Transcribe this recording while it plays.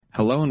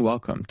Hello and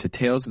welcome to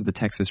Tales of the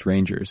Texas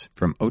Rangers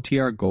from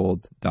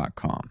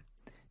OTRGold.com.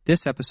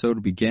 This episode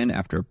will begin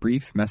after a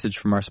brief message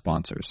from our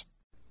sponsors.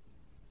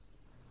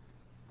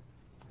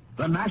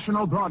 The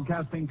National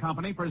Broadcasting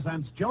Company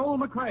presents Joel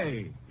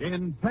McCrea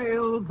in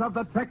Tales of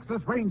the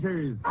Texas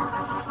Rangers.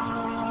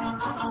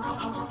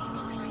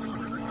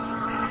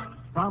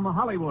 From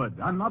Hollywood,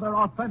 another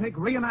authentic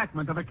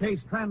reenactment of a case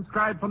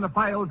transcribed from the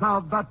files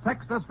of the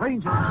Texas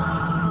Rangers.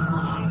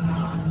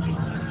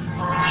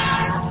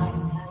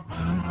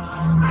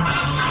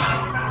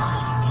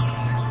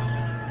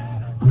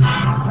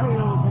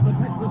 Tales of the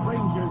Texas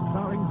Rangers,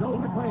 starring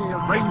Joel McCrea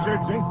as Ranger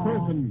Jace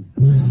Pearson.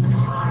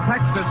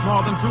 Texas,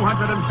 more than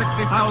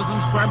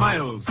 260,000 square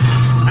miles,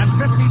 and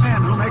 50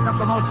 men who make up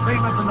the most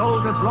famous and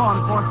oldest law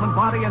enforcement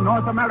body in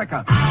North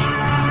America.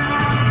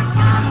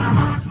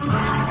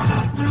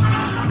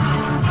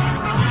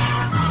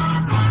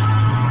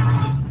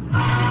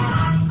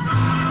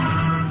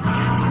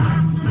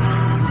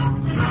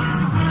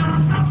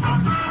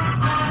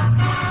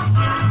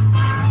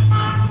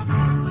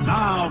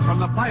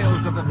 The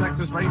files of the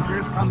Texas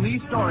Rangers come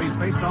these stories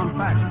based on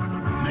facts.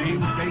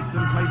 Names, dates,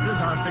 and places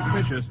are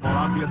fictitious for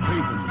obvious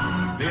reasons.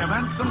 The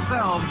events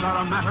themselves are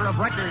a matter of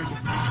record.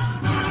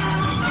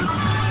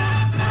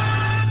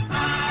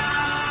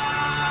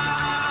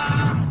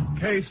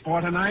 Case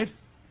for tonight,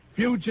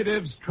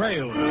 Fugitives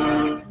Trail.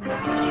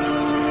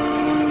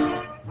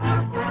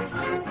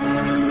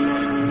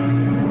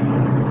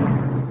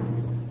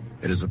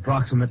 It is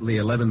approximately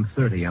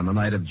 11:30 on the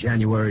night of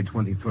January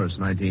 21st,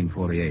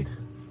 1948.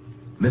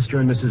 Mr.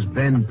 and Mrs.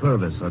 Ben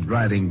Purvis are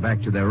driving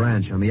back to their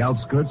ranch on the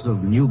outskirts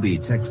of Newby,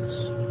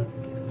 Texas.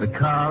 The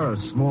car, a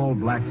small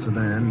black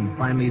sedan,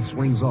 finally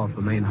swings off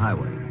the main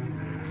highway,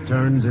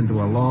 turns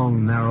into a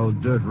long, narrow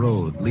dirt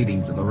road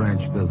leading to the ranch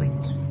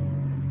buildings.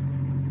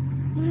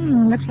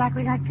 Looks like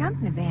we got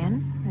company,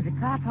 Ben. There's a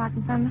car parked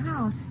in front of the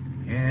house.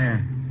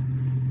 Yeah,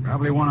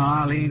 probably one of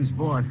Arlene's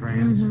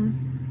boyfriends.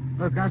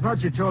 Mm-hmm. Look, I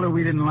thought you told her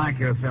we didn't like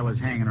her fellas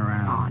hanging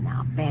around. Oh,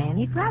 now, Ben,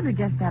 he probably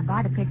just stopped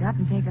by to pick her up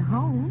and take her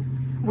home.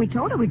 We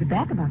told her we'd be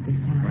back about this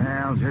time.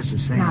 Well, just the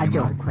same. Now,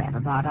 don't crap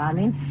about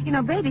Arlene. You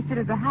know,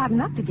 babysitters are hard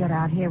enough to get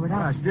out here without...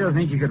 Well, I still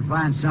think you could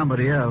find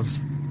somebody else.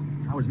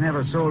 I was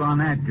never sold on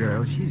that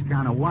girl. She's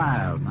kind of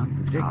wild and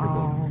unpredictable.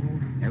 Oh.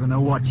 Never know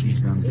what she's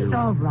going to do. She's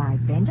all right,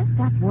 Ben. Just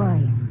stop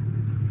worrying.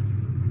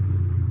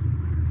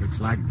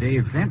 Looks like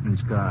Dave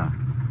Fenton's car.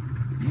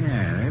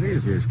 Yeah, that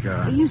is his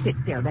car. You sit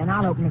still, Ben.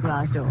 I'll open the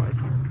glass doors.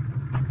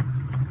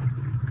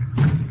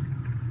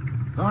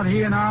 Thought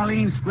he and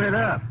Arlene split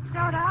up. So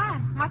do I.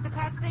 Must have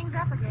patched things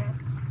up again.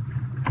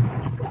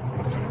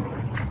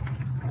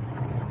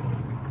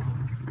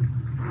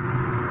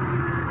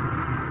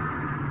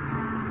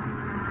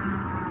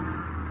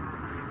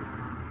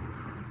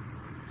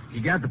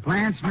 You got the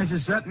plants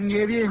Mrs. Sutton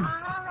gave you?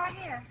 Right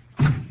here.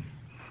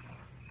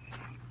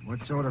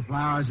 What sort of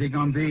flowers he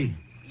going to be?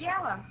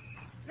 Yellow.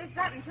 Miss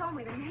Sutton told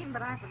me the name,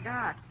 but I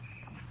forgot.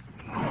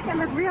 They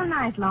look real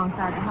nice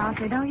alongside the house,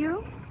 don't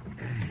you?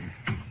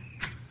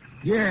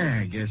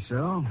 Yeah, I guess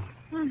so.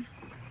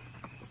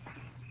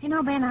 You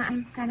know, Ben,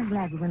 I'm kind of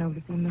glad we went over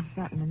to see Miss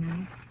Sutton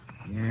tonight.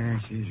 Yeah,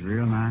 she's a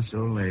real nice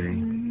old lady.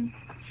 Mm-hmm.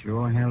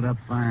 Sure held up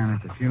fine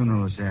at the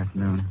funeral this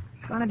afternoon.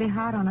 It's going to be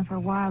hard on her for a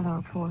while,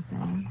 though, poor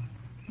thing.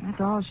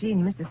 After all, she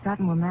and Mr.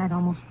 Sutton were married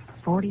almost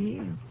 40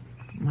 years.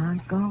 Now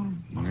it's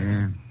gone.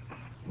 Yeah.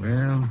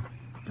 Well,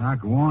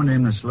 Doc warned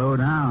him to slow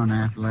down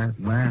after that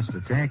last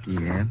attack he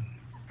had.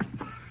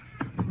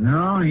 But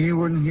no, he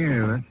wouldn't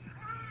hear of it.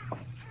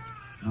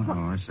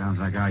 Uh-oh, it sounds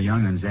like our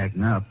youngun's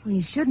acting up. Well,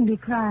 you shouldn't be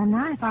crying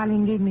now if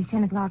Arlene gave me his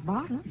 10 o'clock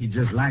bottle. He'd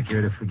just like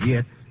her to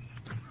forget.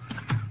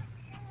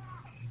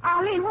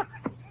 Arlene, what?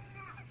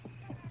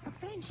 Oh,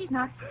 Ben, she's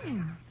not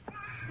here.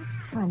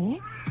 That's funny.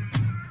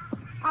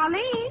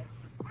 Arlene?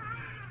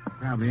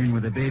 Probably in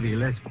with the baby.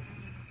 Let's...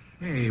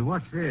 Hey,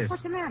 what's this?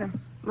 What's the matter?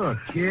 Look,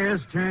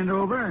 chairs turned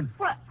over and...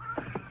 What?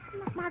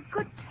 Look, my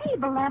good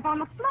table lamp on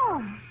the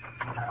floor.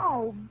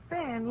 Oh,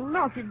 Ben,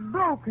 look, it's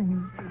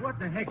broken. Hey, what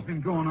the heck's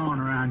been going on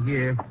around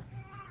here?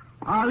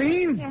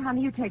 Arlene? Here,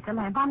 honey, you take the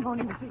lamp. I'm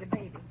going in to see the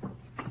baby.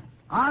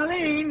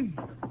 Arlene!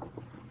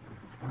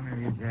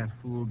 Where is that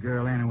fool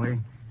girl, anyway?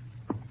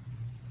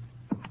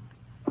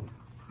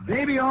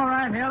 Baby all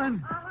right,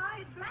 Helen?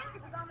 His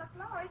blanket is on the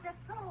floor. It's just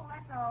cold,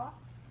 that's all.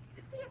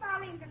 See if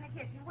Arlene's in the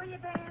kitchen, will you,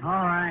 Ben?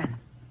 All right.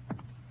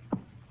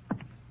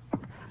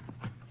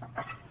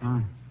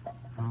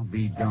 I'll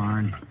be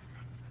darned.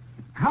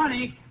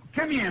 Honey,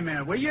 come here a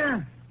minute, will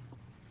you?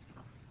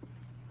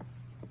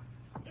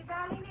 Is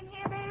Arlene in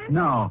here, Ben?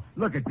 No,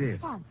 look at this.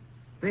 What?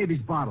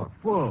 Baby's bottle,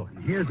 full.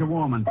 Here's a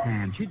woman's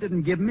hand. She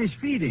didn't give him his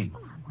feeding.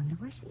 Oh, I wonder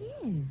where she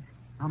is.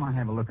 I'm going to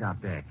have a look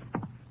out back.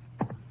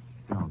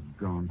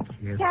 Doggone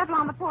kid. Careful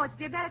on the porch,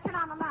 dear. Better turn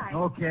on the light.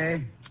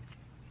 Okay.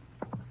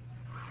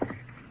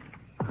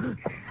 Good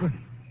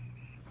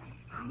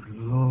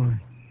Lord.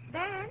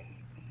 Ben?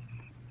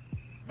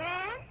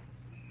 Ben?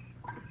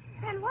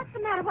 Ben, what's the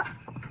matter? What?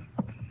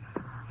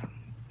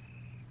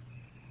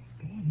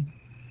 Ben,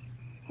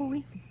 who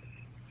is it?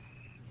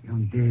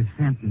 Young Dave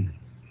Fenton.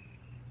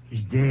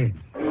 He's dead.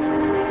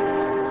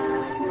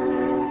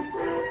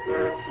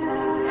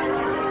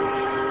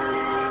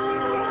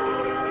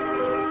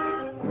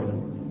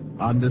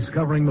 On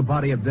discovering the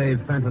body of Dave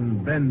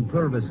Fenton, Ben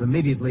Purvis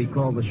immediately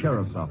called the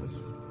sheriff's office.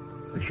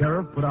 The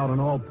sheriff put out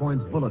an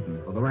all-points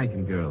bulletin for the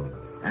Rankin girl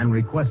and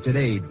requested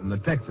aid from the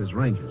Texas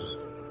Rangers.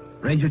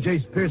 Ranger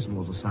Jace Pearson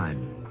was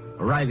assigned,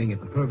 arriving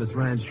at the Purvis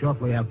Ranch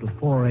shortly after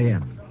 4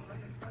 a.m.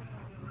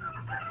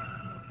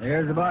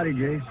 There's the body,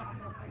 Jace.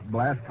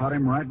 Blast caught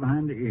him right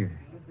behind the ear.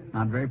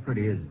 Not very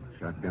pretty, is it?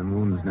 Shotgun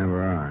wounds never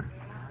are.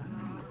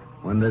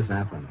 When this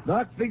happened?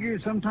 Doc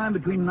figures sometime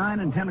between 9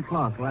 and 10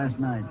 o'clock last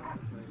night.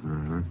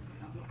 Uh-huh.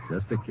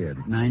 Just a kid.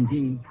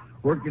 19.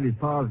 Worked at his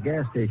pa's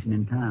gas station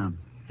in town.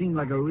 Seemed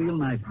like a real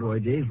nice boy,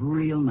 Jace.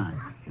 Real nice.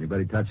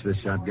 Anybody touch this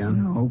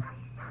shotgun? No.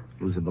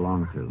 Who's it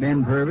belong to?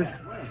 Ben Purvis.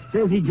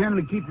 Says he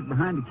generally keeps it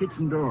behind the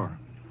kitchen door.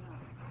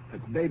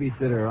 It's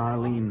babysitter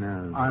Arlene.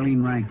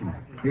 Arlene Rankin.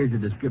 Here's a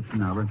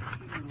description of her.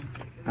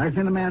 I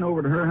sent a man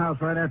over to her house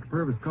right after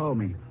Purvis called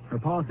me. Her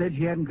pa said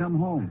she hadn't come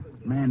home.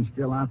 The man's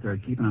still out there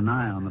keeping an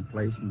eye on the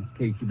place in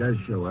case she does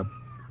show up.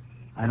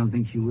 I don't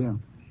think she will.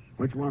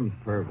 Which one's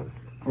Purvis?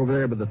 Over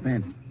there by the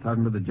fence,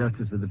 talking to the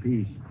justice of the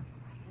peace.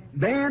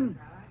 Ben!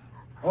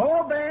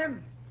 Oh,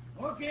 Ben!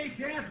 Okay,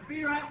 Sheriff,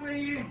 be right with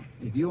you.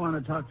 If you want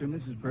to talk to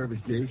Mrs. Purvis,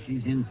 Jace,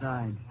 she's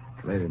inside.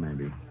 Later,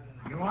 maybe.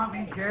 You want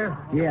me, Sheriff?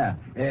 Yeah.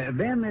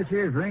 Ben, this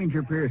here's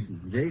Ranger Pearson.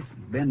 Jace,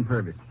 Ben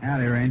Purvis.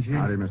 Howdy, Ranger.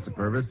 Howdy, Mr.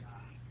 Purvis.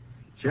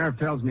 Sheriff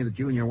tells me that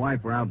you and your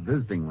wife were out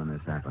visiting when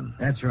this happened.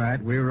 That's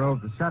right. We were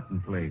over at the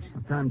Sutton place.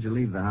 What time did you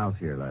leave the house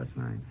here last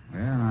night?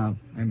 Well,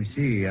 let me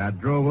see. I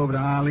drove over to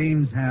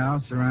Arlene's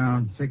house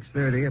around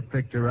 6:30. I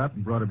picked her up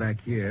and brought her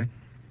back here.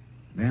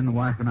 Then the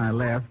wife and I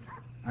left.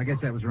 I guess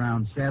that was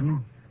around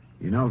 7.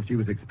 You know if she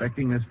was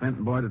expecting this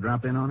Fenton boy to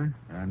drop in on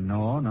her?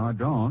 No, I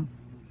don't.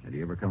 Had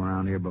he ever come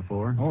around here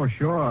before? Oh,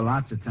 sure,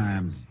 lots of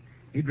times.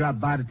 He dropped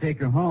by to take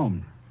her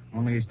home.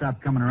 Only he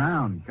stopped coming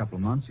around a couple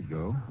of months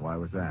ago. Why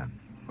was that?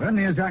 Well,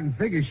 near as I can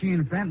figure, she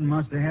and Fenton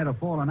must have had a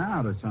falling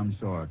out of some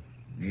sort.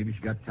 Maybe she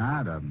got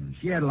tired of him.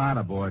 She had a lot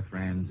of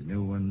boyfriends,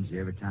 new ones,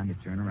 every time you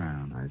turn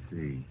around. I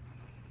see.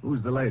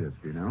 Who's the latest,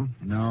 do you know?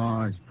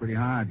 No, it's pretty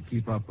hard to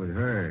keep up with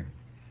her.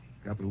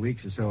 A couple of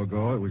weeks or so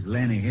ago, it was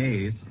Lenny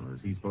Hayes. Was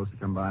he supposed to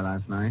come by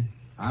last night?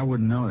 I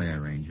wouldn't know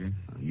that, Ranger.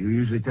 You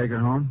usually take her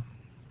home?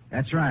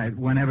 That's right,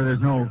 whenever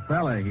there's no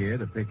fella here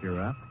to pick her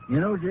up. You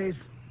know, Jace,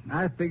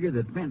 I figured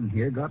that Fenton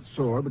here got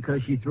sore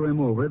because she threw him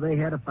over. They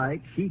had a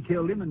fight. She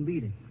killed him and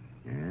beat him.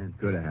 Yeah, it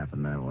could have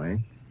happened that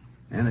way.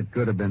 And it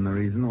could have been the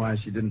reason why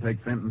she didn't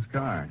take Fenton's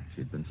car.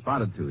 She'd been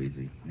spotted too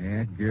easy.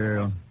 That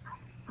girl.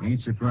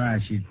 Ain't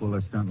surprised she'd pull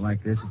a stunt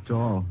like this at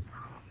all.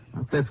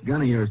 Not this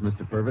gun of yours,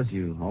 Mr. Purvis.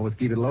 You always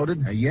keep it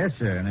loaded? Yes,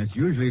 sir, and it's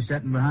usually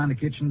sitting behind the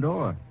kitchen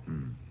door.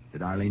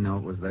 Did Arlene know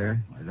it was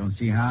there? I don't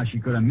see how she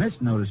could have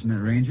missed noticing it,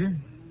 Ranger.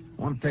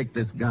 I want to take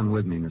this gun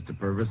with me, Mr.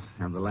 Purvis.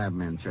 Have the lab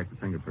man check the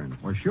fingerprints.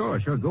 Well, sure,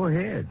 go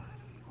ahead.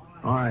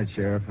 All right,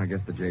 Sheriff. I guess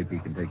the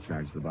JP can take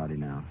charge of the body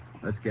now.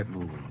 Let's get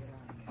moving.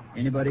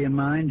 Anybody in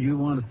mind you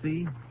want to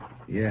see?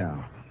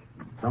 Yeah.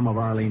 Some of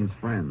Arlene's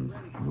friends.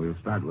 We'll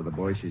start with the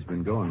boy she's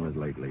been going with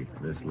lately,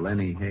 this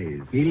Lenny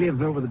Hayes. He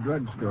lives over the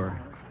drugstore.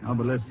 Oh,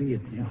 but let's see.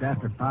 It's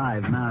after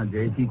 5 now,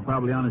 Jace. He's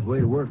probably on his way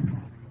to work.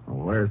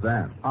 Well, where's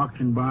that?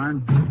 Auction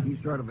barn.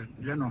 He's sort of a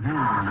general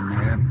handler in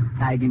there.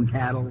 Tagging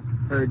cattle,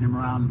 herding them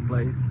around the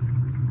place.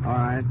 All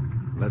right.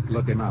 Let's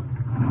look him up.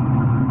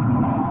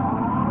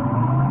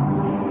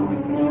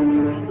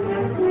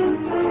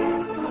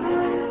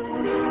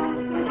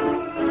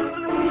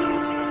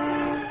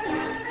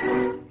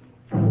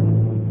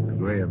 The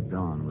gray of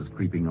dawn was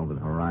creeping over the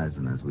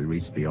horizon as we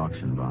reached the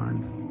auction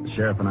barn. The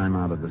sheriff and I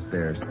mounted the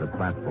stairs to the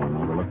platform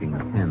overlooking the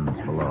pens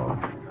below.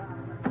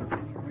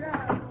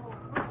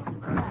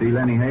 You see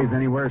Lenny Hayes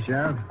anywhere,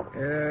 Sheriff?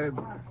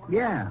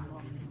 Yeah.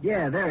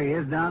 Yeah, there he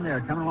is down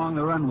there, coming along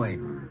the runway.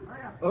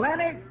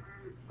 Lenny?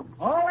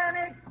 Oh,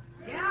 Lenny?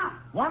 Yeah?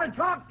 Want to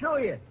talk to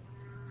you.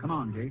 Come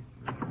on, Jake.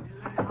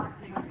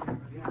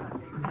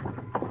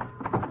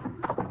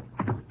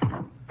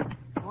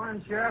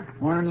 Morning, Sheriff.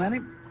 Morning, Lenny.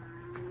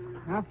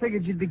 I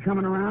figured you'd be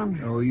coming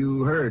around. Oh,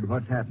 you heard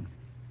what's happened.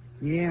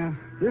 Yeah,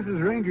 This is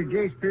Ranger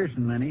Jace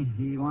Pearson, Lenny.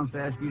 He wants to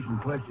ask you some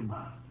questions.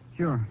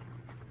 sure.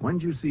 When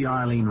did you see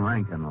Arlene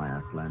Rankin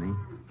last, Lenny?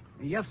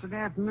 Yesterday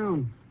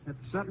afternoon at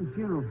the Sutton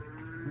funeral.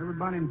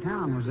 Everybody in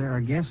town was there,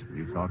 I guess, Did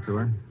you talk to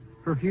her?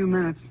 for a few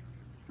minutes.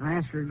 I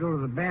asked her to go to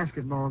the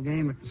basketball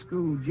game at the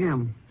school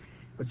gym,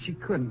 but she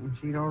couldn't.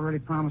 She'd already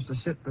promised to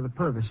sit for the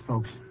Purvis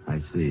folks.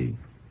 I see.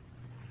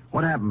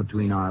 What happened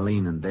between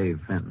Arlene and Dave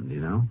Fenton, do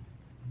you know?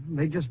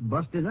 They just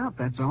busted up,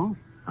 that's all.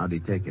 How'd he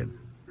take it?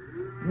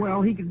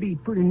 Well, he could be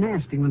pretty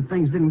nasty when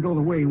things didn't go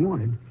the way he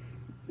wanted.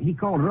 He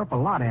called her up a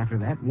lot after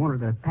that, wanted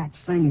to patch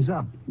things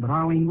up, but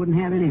Arlene wouldn't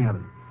have any of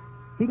it.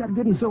 He got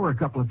good and sore a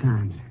couple of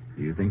times.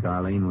 Do you think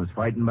Arlene was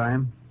fighting by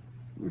him?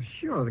 Well,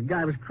 sure, the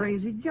guy was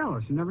crazy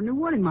jealous and never knew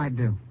what he might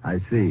do. I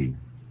see.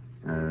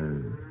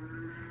 Do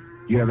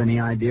you have any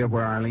idea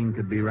where Arlene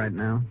could be right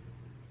now?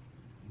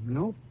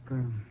 Nope,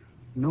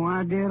 no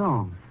idea at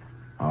all.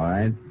 All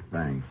right,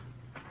 thanks.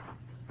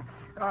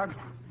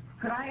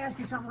 Could I ask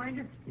you something,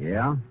 Ranger?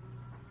 Yeah?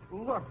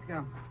 Look,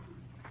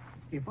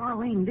 if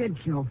Arlene did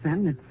kill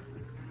Fenton,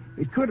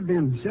 It could have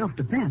been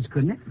self-defense,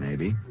 couldn't it?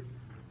 Maybe.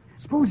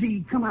 Suppose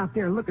he come out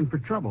there looking for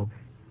trouble.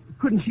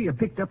 Couldn't she have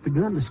picked up the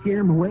gun to scare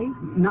him away,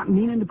 not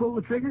meaning to pull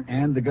the trigger?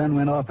 And the gun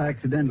went off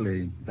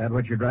accidentally. Is that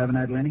what you're driving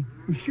at, Lenny?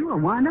 Sure,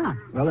 why not?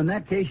 Well, in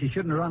that case, you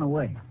shouldn't have run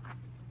away.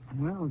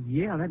 Well,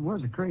 yeah, that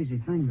was a crazy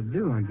thing to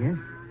do, I guess.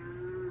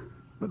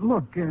 But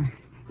look,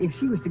 if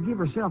she was to give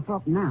herself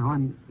up now,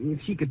 and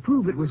if she could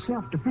prove it was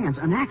self-defense,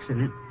 an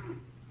accident...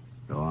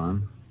 Go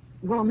on.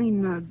 Well, I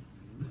mean,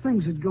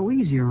 things would go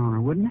easier on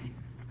her, wouldn't they?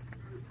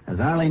 Has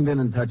Arlene been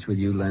in touch with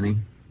you, Lenny?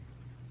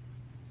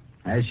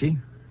 Has she?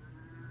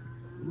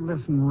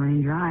 Listen,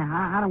 Ranger,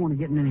 I don't want to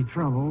get in any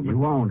trouble. But... You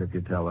won't if you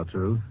tell the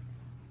truth.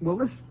 Well,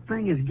 this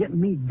thing is getting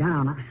me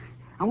down.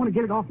 I want to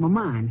get it off my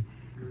mind.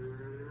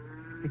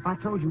 If I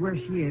told you where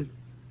she is,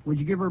 would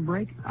you give her a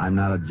break? I'm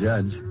not a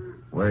judge.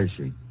 Where is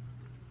she?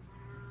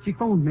 She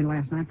phoned me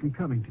last night from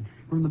Covington,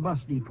 from the bus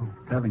depot.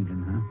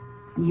 Covington,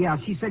 huh? Yeah,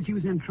 she said she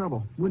was in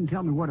trouble. Wouldn't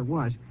tell me what it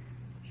was.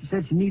 She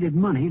said she needed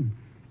money, and,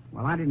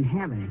 well, I didn't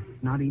have any.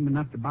 Not even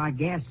enough to buy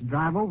gas to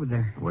drive over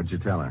there. What'd you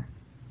tell her?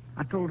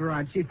 I told her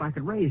I'd see if I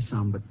could raise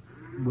some, but,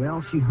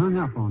 well, she hung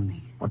up on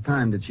me. What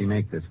time did she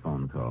make this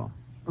phone call?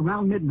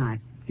 Around midnight,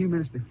 a few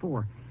minutes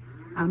before.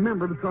 I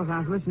remember because I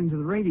was listening to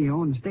the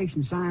radio and the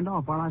station signed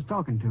off while I was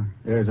talking to her.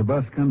 There's a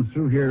bus comes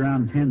through here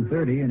around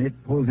 10:30, and it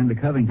pulls into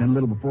Covington a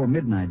little before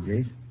midnight,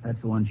 Jace. That's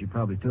the one she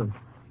probably took.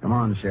 Come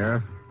on,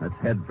 Sheriff. Let's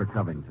head for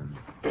Covington.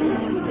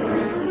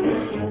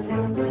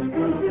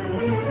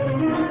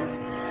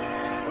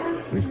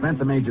 We spent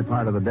the major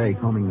part of the day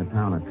combing the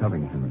town of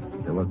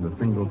Covington. There wasn't a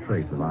single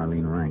trace of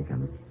Arlene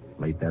Rankin.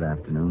 Late that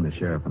afternoon, the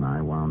sheriff and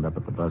I wound up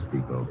at the bus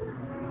depot.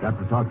 Got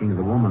to talking to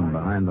the woman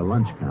behind the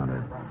lunch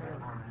counter.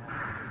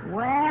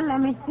 Well,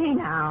 let me see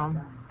now.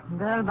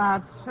 Girl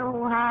about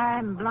so high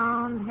and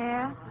blonde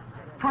hair.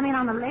 Coming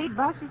on the late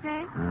bus, you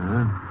say?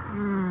 Uh-huh.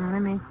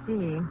 Let me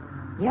see.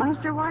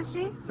 Youngster, was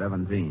she?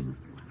 17.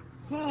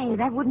 Say,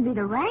 that wouldn't be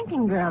the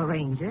Rankin girl,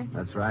 Ranger.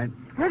 That's right.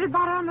 Heard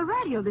about her on the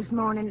radio this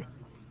morning.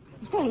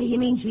 Say, you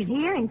mean she's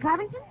here in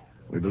Covington?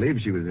 We believe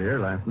she was here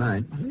last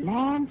night.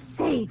 Land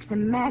sakes,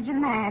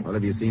 imagine that. Well,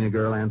 have you seen a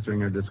girl answering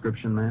her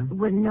description, ma'am?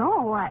 Well,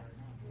 no.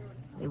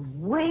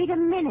 Wait a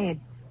minute.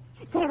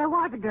 Say, there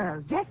was a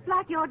girl, just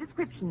like your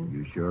description.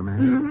 You sure, ma'am?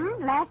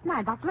 Mm-hmm. Last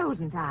night, about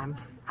closing time.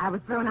 I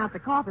was throwing out the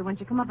coffee when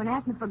she come up and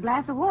asked me for a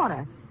glass of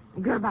water. A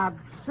girl about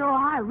so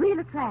high, real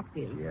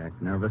attractive. She act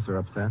nervous or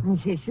upset?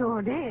 She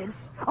sure did.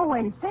 Oh,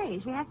 and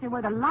say, she asked me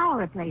where the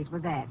Lowry place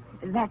was at.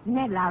 That's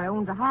Ned Lowry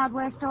owns a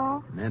hardware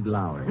store. Ned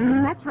Lowry.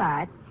 That's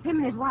right. Him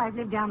and his wife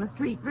live down the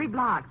street 3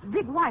 blocks.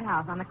 Big white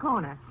house on the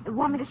corner.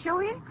 Want me to show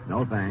you?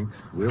 No, thanks.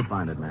 We'll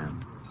find it,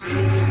 ma'am.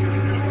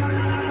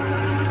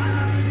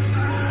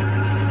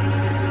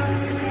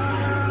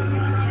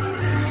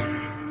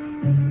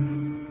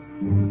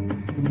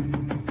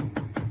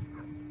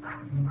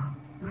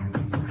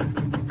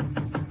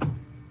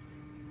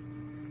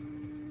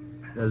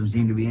 Doesn't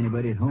seem to be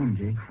anybody at home,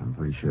 Jake. I'm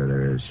pretty sure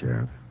there is,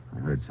 Sheriff. I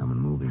heard someone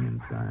moving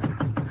inside.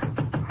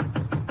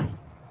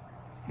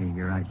 Hey,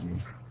 you're right,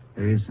 Jake.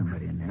 There is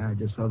somebody in there. I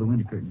just saw the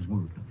window curtains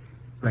move.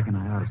 Reckon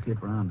I ought to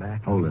slip around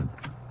back. Hold it.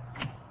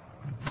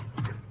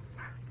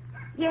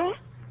 Yes?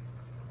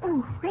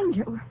 Oh,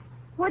 Ranger,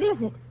 what is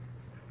it?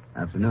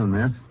 Afternoon,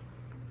 miss.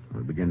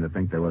 We begin to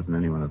think there wasn't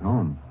anyone at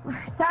home.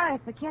 Sorry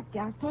if I kept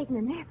you. I was taking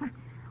a nap. I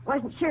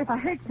wasn't sure if I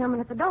heard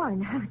someone at the door or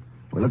not.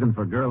 We're looking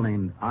for a girl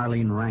named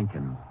Arlene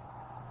Rankin.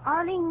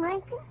 Arlene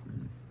Rankin?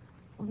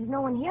 Well, there's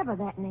no one here by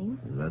that name.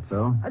 Is that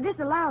so? This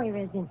is a Lowry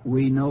resident.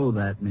 We know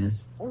that, miss.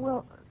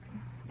 Well,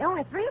 there are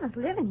only 3 of us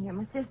living here.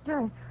 My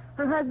sister,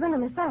 her husband,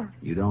 and myself.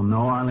 You don't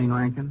know Arlene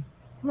Rankin?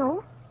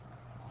 No.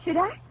 Should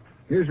I?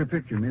 Here's her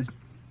picture, miss.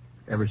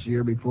 Ever see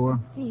her before?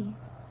 See.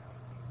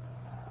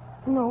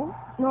 No,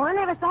 I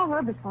never saw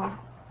her before.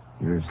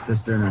 Your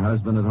sister and her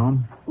husband at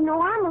home?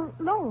 No, I'm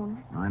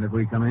alone. Mind if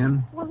we come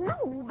in? Well,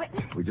 no, but...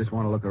 We just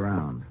want to look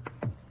around.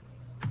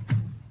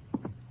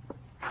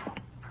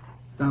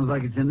 Sounds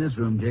like it's in this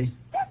room, Jace.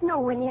 There's no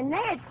one in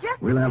there. It's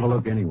just... We'll have a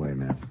look anyway,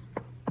 miss.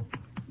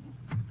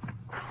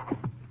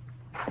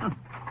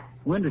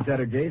 Window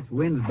shutter, Jace.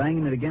 Wind's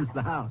banging it against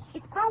the house.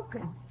 It's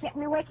broken. Kept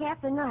me awake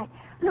half the night.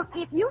 Look,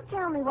 if you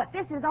tell me what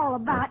this is all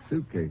about... That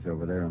suitcase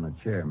over there on the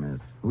chair,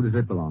 miss. Who does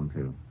it belong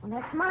to? Well,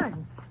 that's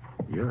mine.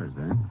 Yours,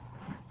 then.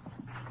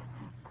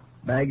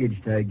 Baggage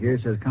tag here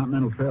says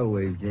Continental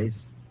Trailways, Jace.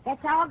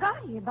 That's how I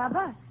got here, by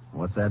bus.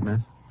 What's that,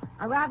 miss?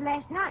 I arrived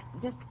last night,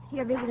 just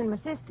here visiting my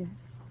sister.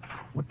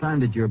 What time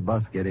did your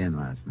bus get in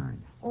last night?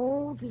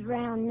 Oh, it was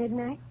around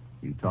midnight.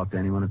 You talked to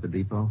anyone at the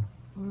depot?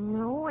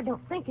 No, I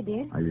don't think I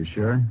did. Are you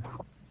sure?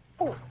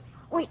 Oh,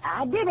 wait,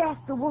 I did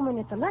ask the woman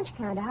at the lunch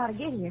counter how to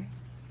get here.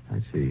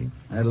 I see.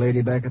 That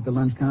lady back at the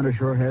lunch counter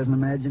sure has an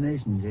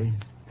imagination, Jace.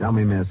 Tell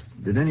me, miss,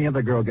 did any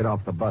other girl get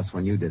off the bus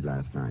when you did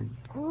last night?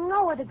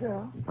 No other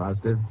girl. You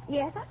positive?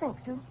 Yes, I think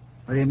so.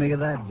 What do you make of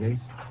that, Jace?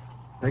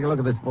 Take a look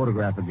at this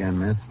photograph again,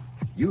 miss.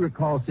 You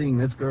recall seeing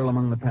this girl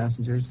among the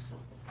passengers?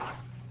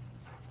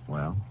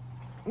 Well?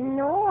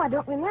 No, I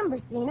don't remember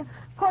seeing her.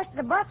 Of course,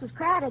 the bus was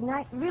crowded, and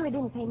I really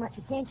didn't pay much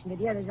attention to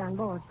the others on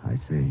board. I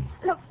see.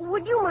 Look,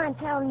 would you mind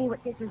telling me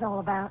what this is all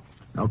about?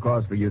 No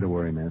cause for you to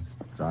worry, miss.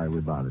 Sorry we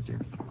bothered you.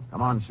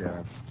 Come on,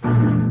 Sheriff.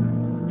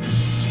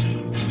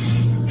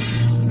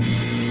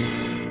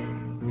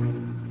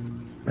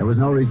 There was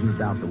no reason to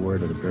doubt the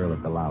word of the girl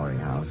at the Lowry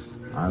house.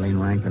 Arlene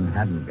Rankin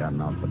hadn't gotten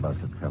off the bus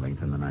at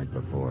Covington the night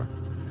before.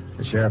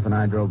 The sheriff and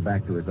I drove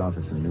back to his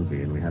office in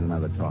Newby, and we had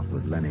another talk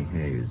with Lenny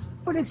Hayes.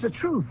 But it's the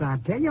truth, I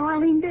tell you.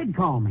 Arlene did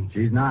call me.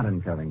 She's not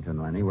in Covington,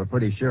 Lenny. We're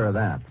pretty sure of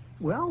that.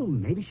 Well,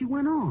 maybe she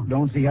went on.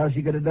 Don't see how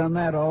she could have done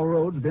that. All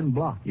roads been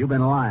blocked. You've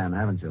been lying,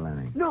 haven't you,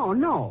 Lenny?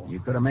 No. You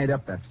could have made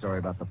up that story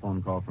about the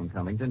phone call from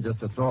Covington just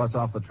to throw us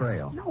off the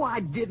trail. No, I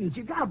didn't.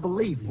 You gotta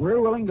believe me.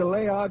 We're willing to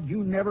lay odds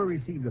you never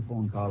received a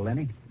phone call,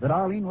 Lenny. That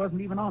Arlene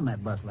wasn't even on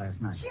that bus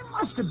last night. She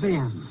must have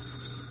been.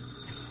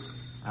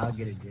 I'll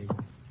get it, Jason.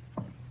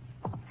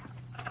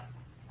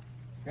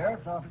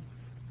 Sheriff's office.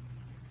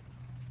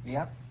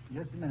 Yep,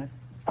 just a minute.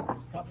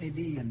 Company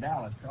D in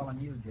Dallas calling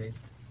you, Jason.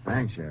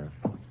 Thanks, Sheriff.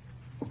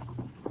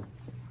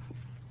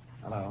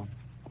 Hello.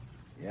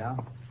 Yeah?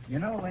 You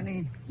know,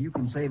 Lenny, you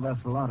can save us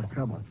a lot of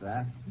trouble with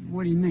that.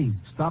 What do you mean?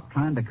 Stop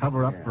trying to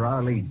cover up for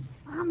Arlene.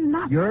 I'm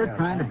not. You're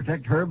trying to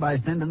protect her by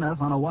sending us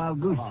on a wild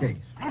goose chase.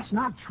 That's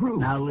not true.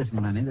 Now,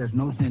 listen, Lenny, there's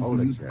no sense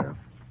Hold in it, you... Sheriff.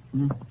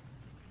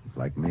 It's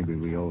like maybe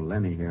we owe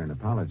Lenny here an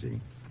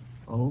apology.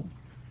 Oh?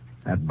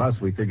 That bus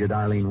we figured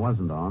Arlene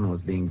wasn't on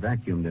was being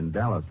vacuumed in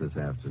Dallas this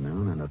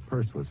afternoon, and a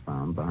purse was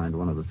found behind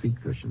one of the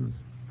seat cushions.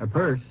 A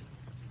purse?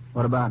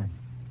 What about it?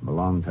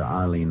 Belonged to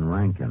Arlene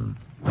Rankin.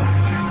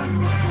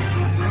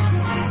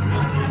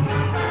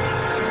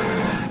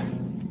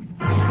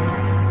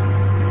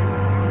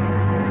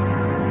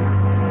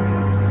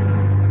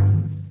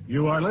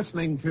 You are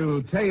listening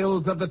to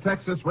Tales of the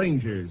Texas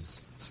Rangers,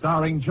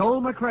 starring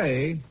Joel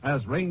McCrea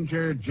as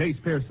Ranger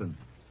Jace Pearson.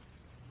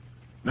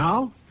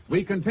 Now,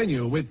 we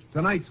continue with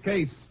tonight's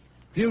case,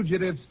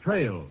 Fugitive's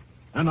Trail,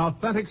 an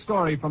authentic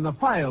story from the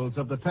files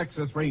of the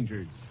Texas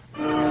Rangers.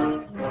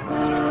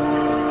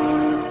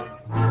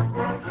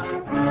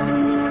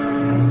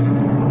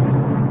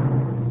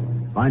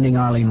 Finding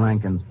Arlene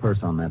Rankin's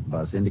purse on that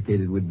bus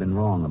indicated we'd been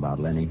wrong about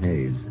Lenny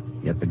Hayes.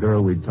 Yet the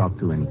girl we'd talked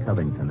to in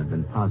Covington had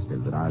been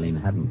positive that Arlene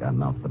hadn't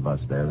gotten off the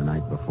bus there the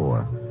night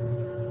before.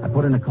 I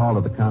put in a call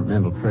to the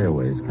Continental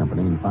Trailways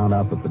Company and found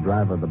out that the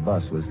driver of the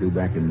bus was due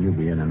back in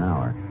Newby in an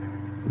hour.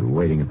 We were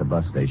waiting at the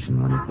bus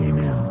station when he came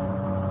in.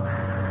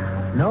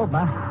 Nope,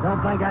 I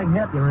don't think I can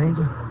help you,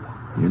 Ranger.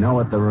 You know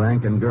what the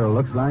Rankin girl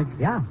looks like?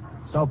 Yeah,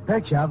 saw a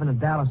picture of her in the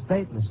Dallas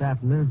paper this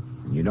afternoon.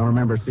 You don't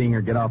remember seeing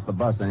her get off the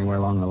bus anywhere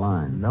along the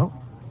line? Nope.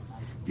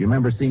 Do you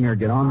remember seeing her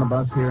get on the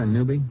bus here in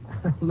Newby?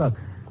 Look,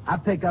 I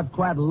picked up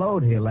quite a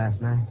load here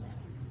last night.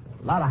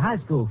 A lot of high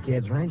school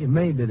kids, Ranger.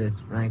 Maybe this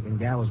Rankin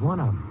gal was one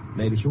of them.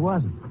 Maybe she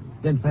wasn't.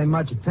 Didn't pay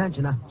much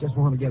attention. I just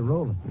wanted to get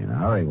rolling. In a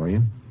hurry, were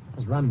you? I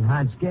was running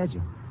behind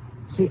schedule.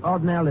 See,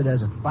 ordinarily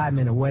there's a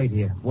 5-minute wait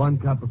here. 1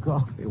 cup of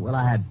coffee. Well,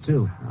 I had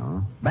 2.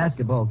 Oh?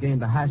 Basketball game.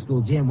 The high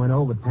school gym went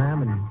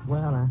overtime, and,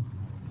 well, I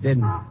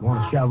didn't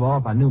want to shove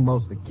off. I knew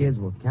most of the kids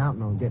were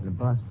counting on getting the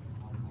bus.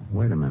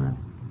 Wait a minute.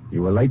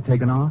 You were late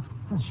taking off?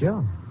 Oh,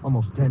 sure.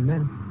 Almost 10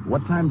 minutes.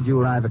 What time did you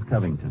arrive at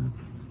Covington?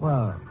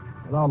 Well,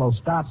 with all those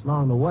stops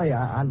along the way,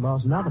 I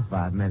lost another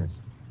 5 minutes.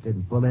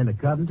 Didn't pull into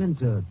Covington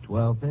till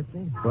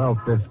 12:15.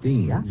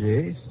 12:15? Yeah.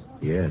 Yes?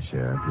 Yeah,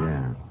 Sheriff,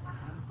 yeah.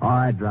 All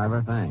right,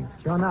 driver, thanks.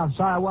 Sure enough.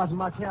 Sorry I wasn't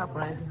much help,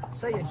 Ranger.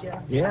 See you,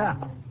 Sheriff. Yeah.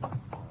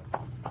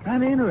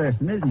 Kind of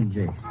interesting, isn't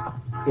it,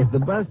 Jace? If the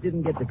bus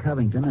didn't get to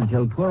Covington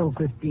until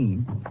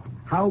 12:15,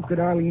 how could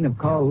Arlene have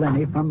called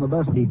Lenny from the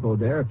bus depot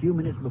there a few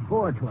minutes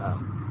before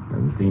 12?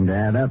 Doesn't seem to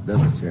add up,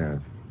 does it,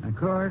 Sheriff? Of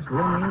course,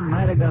 Lenny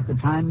might have got the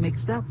time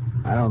mixed up.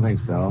 I don't think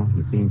so.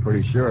 You seem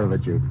pretty sure of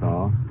it, you'd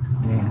call.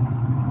 Yeah,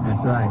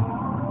 that's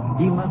right.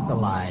 He must have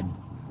lied.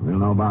 We'll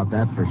know about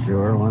that for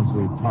sure once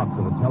we talk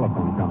to the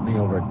telephone company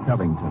over at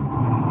Covington.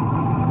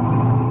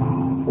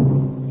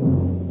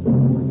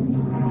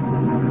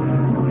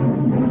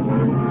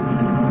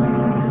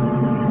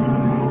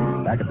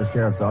 Back at the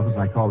sheriff's office,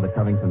 I called the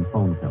Covington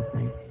phone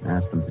company.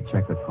 Asked them to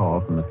check a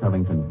call from the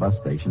Covington bus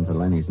station to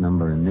Lenny's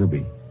number in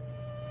Newby.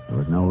 There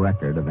was no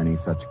record of any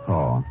such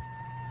call.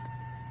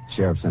 The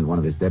sheriff sent one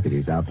of his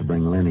deputies out to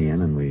bring Lenny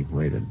in, and we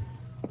waited.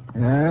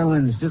 Well,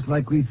 and it's just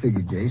like we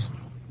figured, Jace.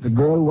 The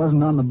girl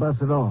wasn't on the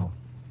bus at all.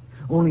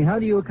 Only how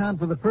do you account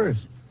for the purse?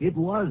 It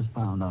was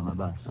found on the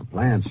bus. A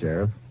plan,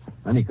 Sheriff.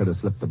 Lenny could have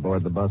slipped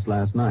aboard the bus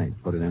last night,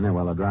 put it in there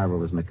while the driver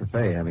was in the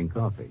cafe having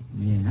coffee.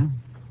 Yeah.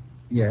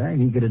 Yeah,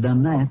 he could have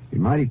done that. Be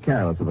mighty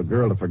careless of a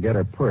girl to forget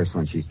her purse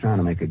when she's trying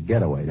to make a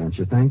getaway, don't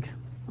you think?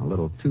 A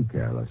little too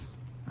careless.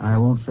 I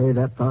won't say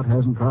that thought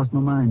hasn't crossed my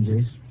mind,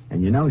 Jace.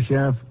 And you know,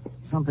 Sheriff,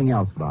 something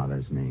else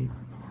bothers me.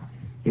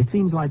 It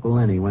seems like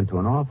Lenny went to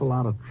an awful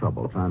lot of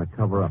trouble trying to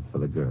cover up for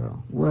the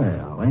girl.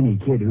 Well, any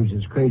kid who's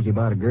as crazy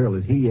about a girl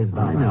as he is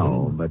about I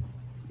know, but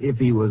if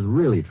he was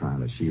really trying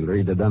to shield her,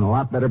 he'd have done a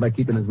lot better by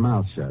keeping his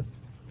mouth shut.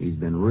 He's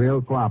been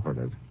real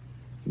cooperative.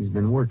 He's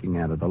been working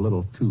at it a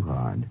little too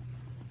hard.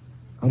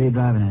 What are you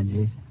driving at,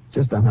 Jace?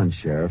 Just a hunch,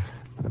 Sheriff.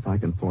 But if I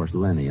can force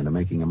Lenny into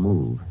making a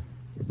move,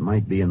 it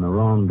might be in the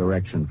wrong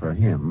direction for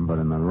him, but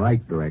in the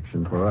right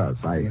direction for us.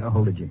 Yeah,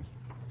 hold it, Jim.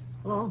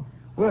 Hello?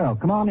 Well,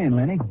 come on in,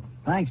 Lenny.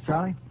 Thanks,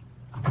 Charlie.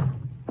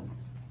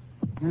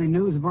 Any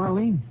news of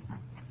Arlene?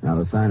 Not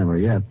a sign of her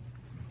yet.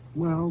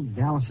 Well,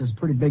 Dallas is a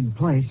pretty big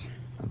place.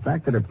 The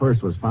fact that her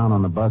purse was found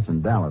on the bus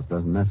in Dallas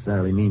doesn't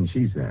necessarily mean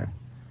she's there.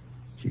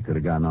 She could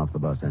have gotten off the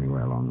bus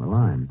anywhere along the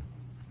line.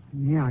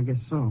 Yeah, I guess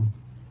so.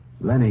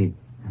 Lenny,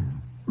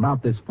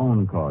 about this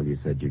phone call you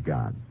said you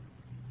got.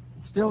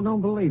 Still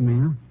don't believe me,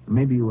 huh?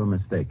 Maybe you were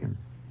mistaken.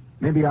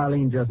 Maybe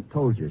Arlene just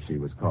told you she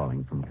was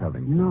calling from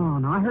Covington.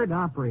 No, I heard the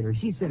operator.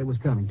 She said it was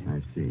Covington.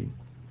 I see.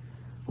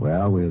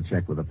 Well, we'll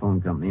check with the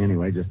phone company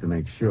anyway, just to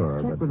make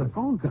sure. Check with the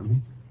phone company?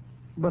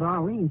 But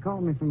Arlene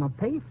called me from a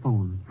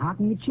payphone. How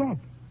can you check?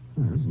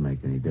 Well, it doesn't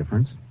make any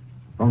difference.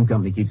 The phone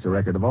company keeps a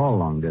record of all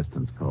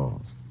long-distance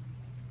calls.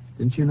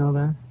 Didn't you know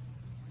that?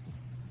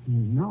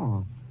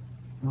 No,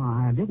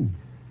 I didn't.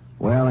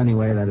 Well,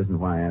 anyway, that isn't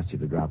why I asked you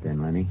to drop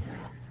in, Lenny.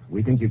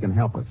 We think you can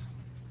help us.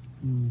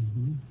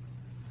 Mm-hmm.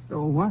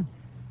 So what?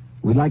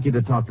 We'd like you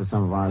to talk to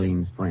some of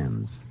Arlene's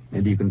friends.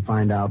 Maybe you can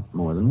find out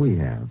more than we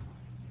have.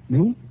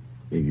 Me?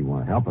 You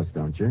want to help us,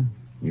 don't you?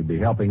 You'd be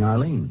helping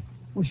Arlene.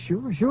 Well,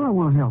 sure I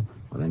want to help.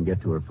 Well, then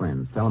get to her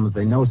friends. Tell them if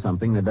they know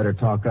something, they better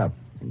talk up.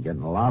 And get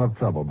in a lot of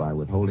trouble by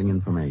withholding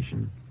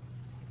information.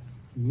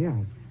 Yeah,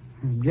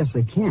 I guess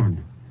they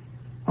can.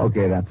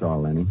 Okay, that's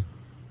all, Lenny.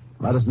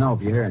 Let us know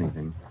if you hear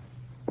anything.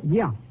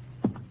 Yeah.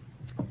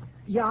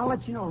 Yeah, I'll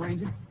let you know,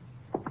 Ranger.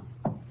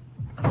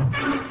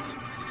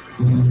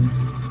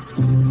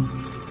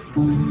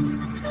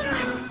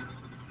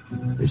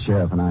 The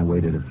sheriff and I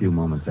waited a few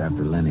moments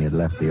after Lenny had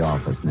left the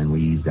office, and then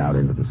we eased out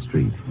into the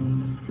street.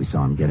 We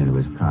saw him get into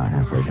his car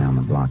halfway down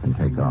the block and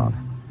take off.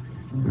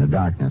 In the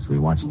darkness, we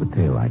watched the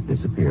taillight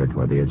disappear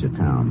toward the edge of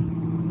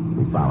town.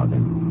 We followed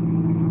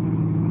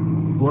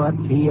him.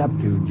 What's he up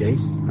to, Jace?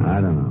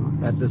 I don't know.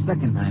 That's the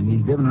second time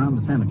he's driven around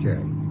the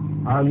cemetery.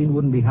 Arlene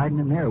wouldn't be hiding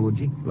in there, would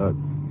she? Look,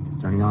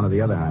 he's turning onto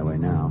the other highway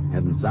now,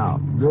 heading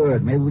south.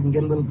 Good. Maybe we can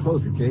get a little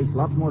closer, Chase.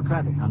 Lots more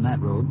traffic on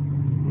that road.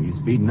 He's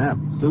speeding up.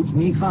 Suits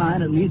me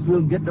fine. At least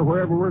we'll get to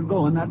wherever we're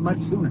going that much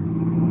sooner.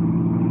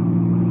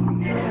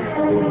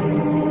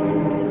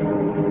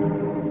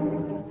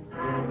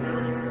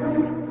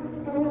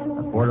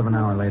 A quarter of an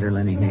hour later,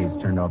 Lenny Hayes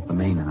turned off the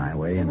main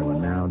highway into a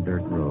narrow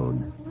dirt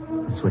road.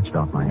 I switched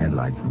off my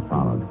headlights and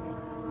followed.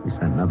 We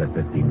spent another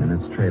 15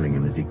 minutes trailing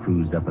him as he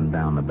cruised up and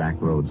down the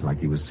back roads like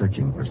he was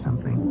searching for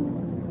something.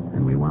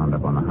 Then we wound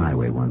up on the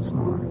highway once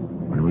more.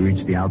 When we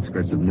reached the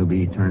outskirts of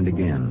Newby, he turned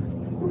again,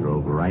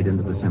 drove right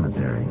into the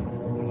cemetery,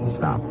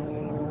 stopped.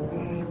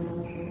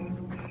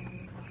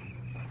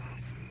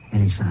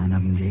 Any sign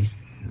of him, Jace?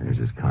 There's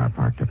his car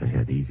parked up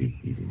ahead. Easy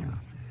now.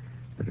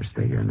 Better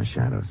stay here in the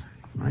shadows.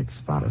 Might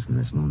spot us in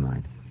this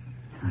moonlight.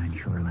 I'd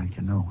sure like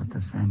to know what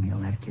the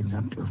Samuel that kid's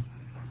up to.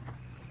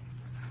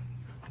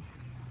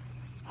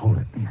 Hold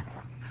it. Yeah.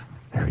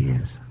 There he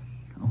is.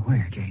 Oh,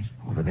 where, Jace?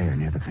 Over there,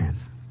 near the fence.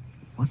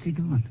 What's he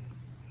doing?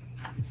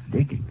 It's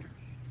digging.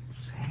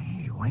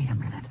 Say, wait a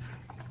minute.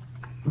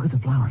 Look at the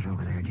flowers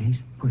over there, Jace.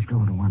 Pushed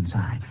over to one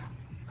side.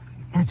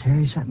 That's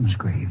Harry Sutton's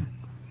grave.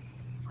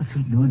 What's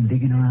he doing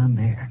digging around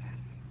there?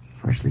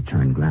 Freshly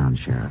turned ground,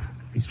 Sheriff.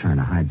 If he's trying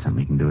to hide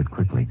something, he can do it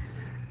quickly.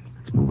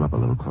 Let's move up a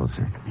little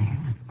closer.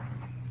 There.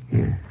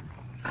 Here.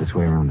 This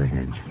way around the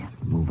hedge. Yeah.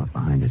 Move up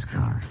behind his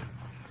car.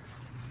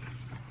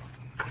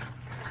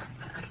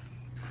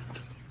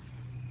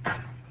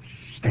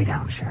 Stay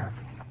down, Sheriff.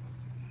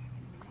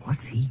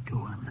 What's he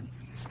doing?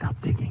 Stop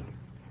digging.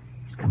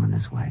 He's coming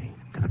this way,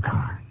 to the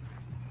car.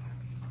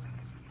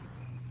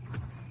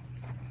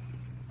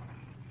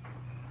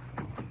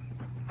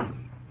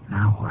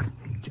 Now what?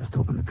 He just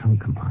opened the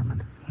trunk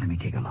compartment. Let me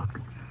take a look.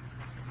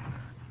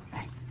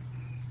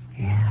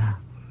 Yeah.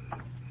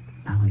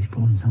 Now he's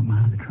pulling something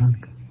out of the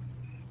trunk.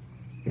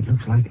 It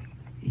looks like...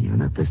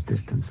 Even at this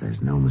distance,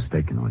 there's no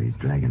mistaking what he's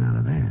dragging out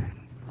of there.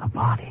 A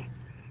body.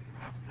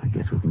 I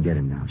guess we can get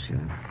him now,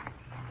 Sheriff.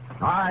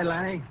 All right,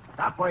 Lenny.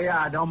 Stop where you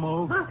are. Don't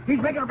move. Huh? He's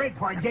making a break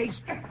for it, Jace.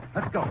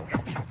 Let's go.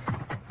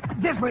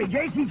 This way,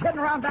 Jace. He's heading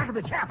around back of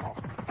the chapel.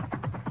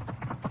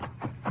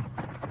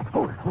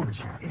 Hold it,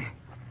 Sheriff.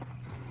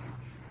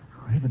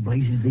 Where the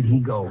blazes did he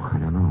go? I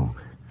don't know.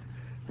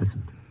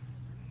 Listen,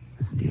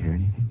 do you hear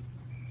anything?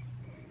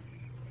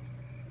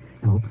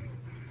 Nope.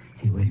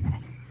 Hey, wait a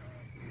minute.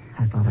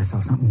 I thought I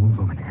saw something move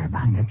over there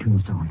behind that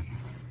tombstone.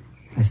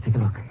 Let's take a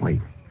look.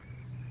 Wait.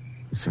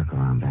 Circle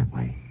around that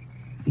way.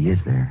 If he is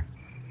there,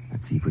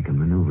 let's see if we can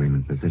maneuver him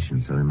in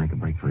position so he'll make a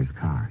break for his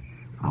car.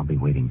 I'll be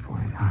waiting for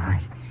him. All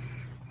right.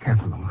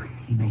 Careful, though.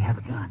 He may have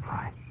a gun. All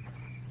right.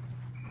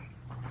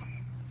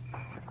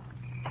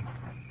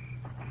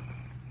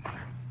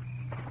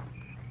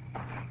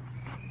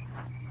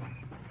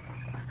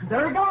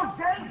 There he goes,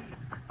 Jay.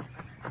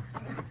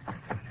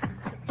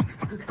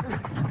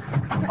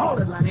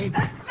 Hold it, Lenny.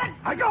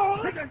 I go.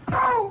 Let it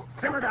go.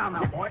 Simmer down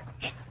now, boy.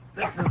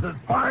 This is as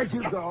far as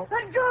you go.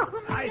 Let go.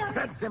 I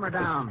said simmer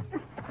down.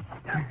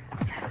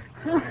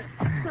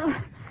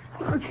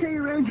 Okay,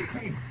 Ranger.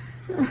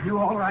 You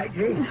all right,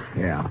 Jake?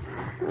 Yeah.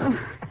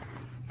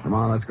 Come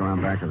on, let's go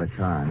around back to the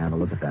car and have a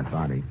look at that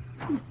body.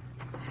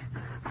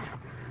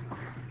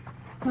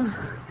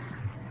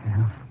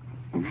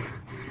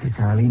 It's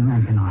Arlene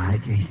Rankin, all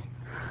right, Jake.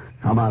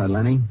 How about it,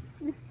 Lenny?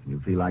 You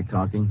feel like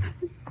talking?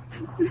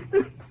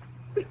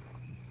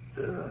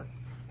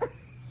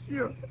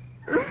 Sure.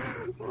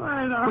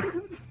 Why not?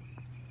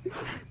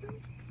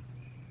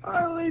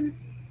 Arlene,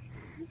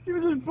 she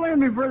was just playing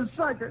me for a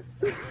sucker.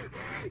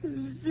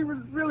 She was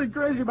really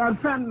crazy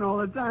about Fenton all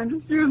the time,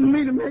 just using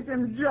me to make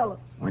him jealous.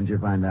 When'd you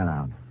find that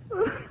out?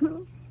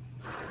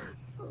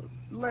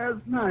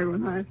 Last night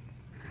when I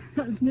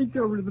sneaked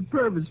over to the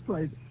Purvis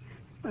place.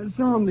 I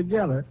saw them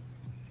together.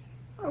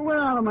 I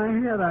went out of my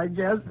head, I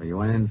guess. So you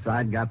went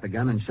inside, got the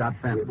gun, and shot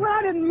Fenton. Well,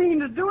 I didn't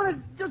mean to do it. I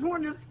just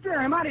wanted to scare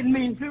him. I didn't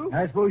mean to.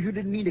 I suppose you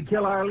didn't mean to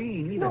kill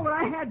Arlene either. No, but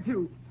I had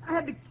to. I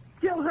had to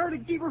kill her to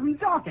keep her from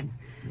talking.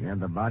 You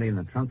had the body in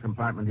the trunk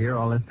compartment here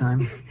all this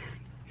time?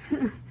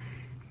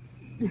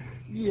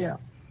 Yeah.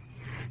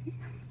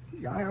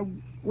 I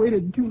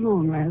waited too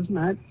long last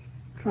night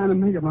trying to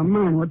make up my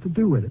mind what to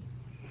do with it.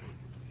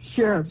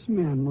 Sheriff's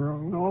men were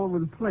all over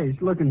the place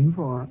looking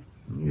for her.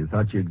 You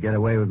thought you'd get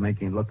away with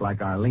making it look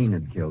like Arlene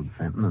had killed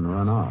Fenton and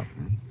run off.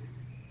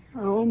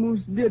 I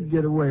almost did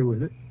get away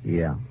with it.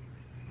 Yeah,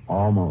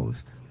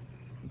 almost.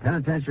 The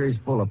penitentiary's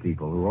full of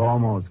people who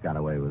almost got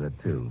away with it,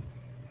 too.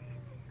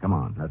 Come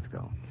on, let's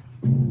go.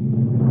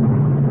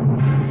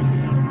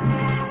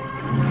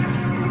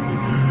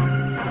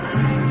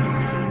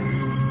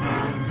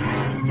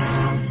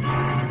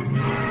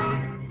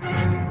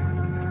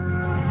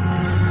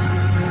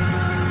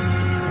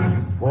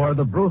 For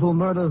the brutal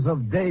murders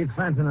of Dave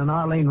Fenton and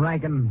Arlene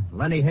Rankin,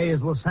 Lenny Hayes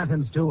was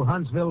sentenced to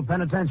Huntsville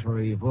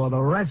Penitentiary for the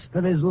rest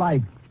of his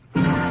life.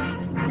 And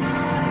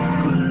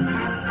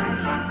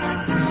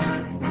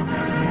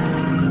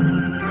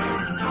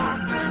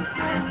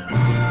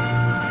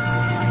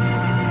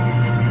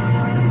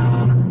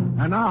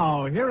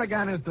now, here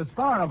again is the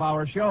star of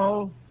our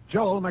show,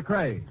 Joel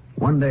McCrea.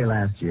 One day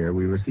last year,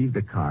 we received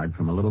a card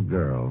from a little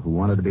girl who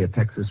wanted to be a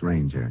Texas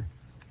Ranger.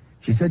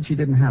 She said she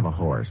didn't have a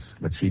horse,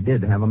 but she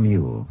did have a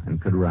mule and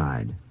could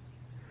ride.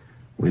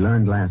 We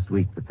learned last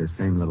week that this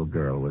same little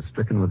girl was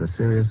stricken with a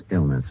serious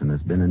illness and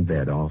has been in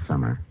bed all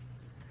summer.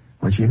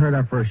 When she heard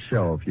our first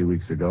show a few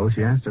weeks ago,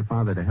 she asked her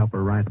father to help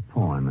her write a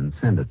poem and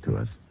send it to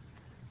us.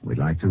 We'd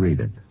like to read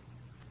it.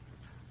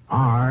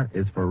 R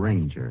is for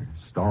Ranger,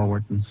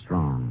 stalwart and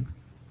strong.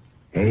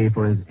 A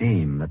for his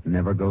aim that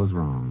never goes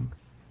wrong.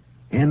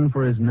 N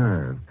for his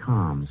nerve,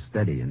 calm,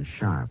 steady, and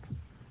sharp.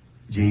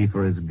 G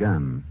for his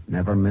gun,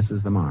 never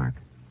misses the mark.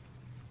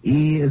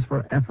 E is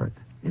for effort,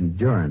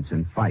 endurance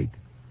in fight.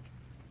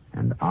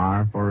 And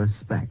R for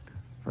respect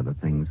for the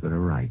things that are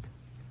right.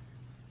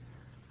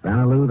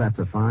 Vanaloo, that's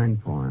a fine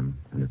poem,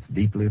 and it's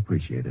deeply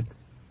appreciated.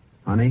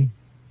 Honey,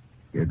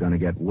 you're going to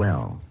get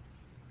well,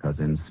 because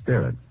in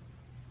spirit,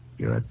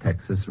 you're a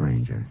Texas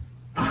Ranger.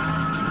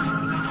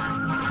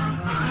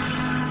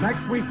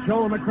 Next week,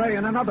 Joel McCrea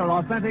in another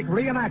authentic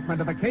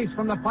reenactment of a case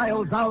from the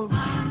files of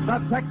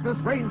the Texas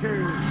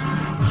Rangers.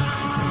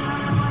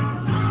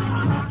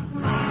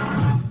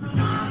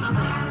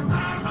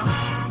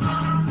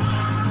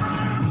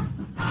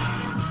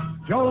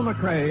 Joel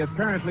McCrea is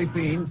currently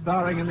seen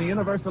starring in the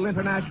Universal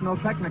International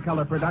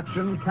Technicolor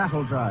production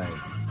Cattle Drive.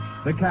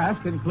 The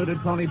cast included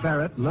Tony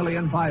Barrett,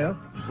 Lillian Byeth,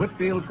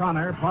 Whitfield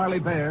Connor, Parley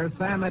Bear,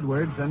 Sam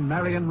Edwards, and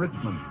Marion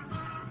Richmond.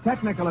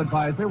 Technical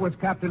advisor was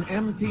Captain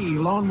M.T.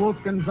 Lone Wolf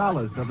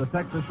Gonzalez of the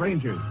Texas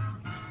Rangers.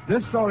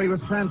 This story was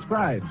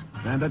transcribed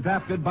and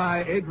adapted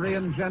by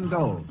Adrian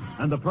Gendot,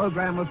 and the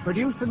program was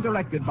produced and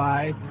directed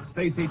by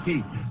Stacy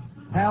Keith.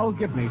 Hal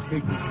Gibney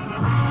speaking.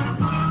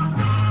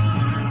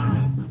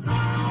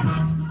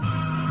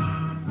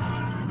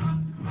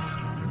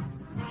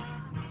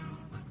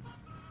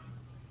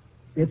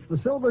 It's the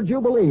Silver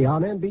Jubilee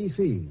on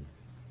NBC.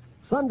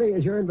 Sunday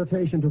is your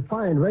invitation to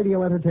fine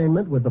radio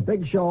entertainment with The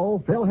Big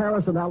Show, Phil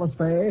Harris and Alice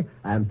Faye,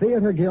 and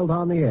Theater Guild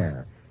on the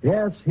air.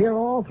 Yes, hear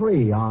all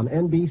three on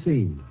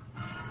NBC.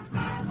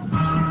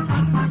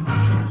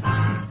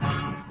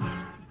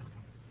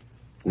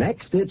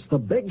 Next, it's The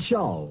Big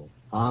Show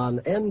on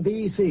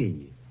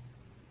NBC.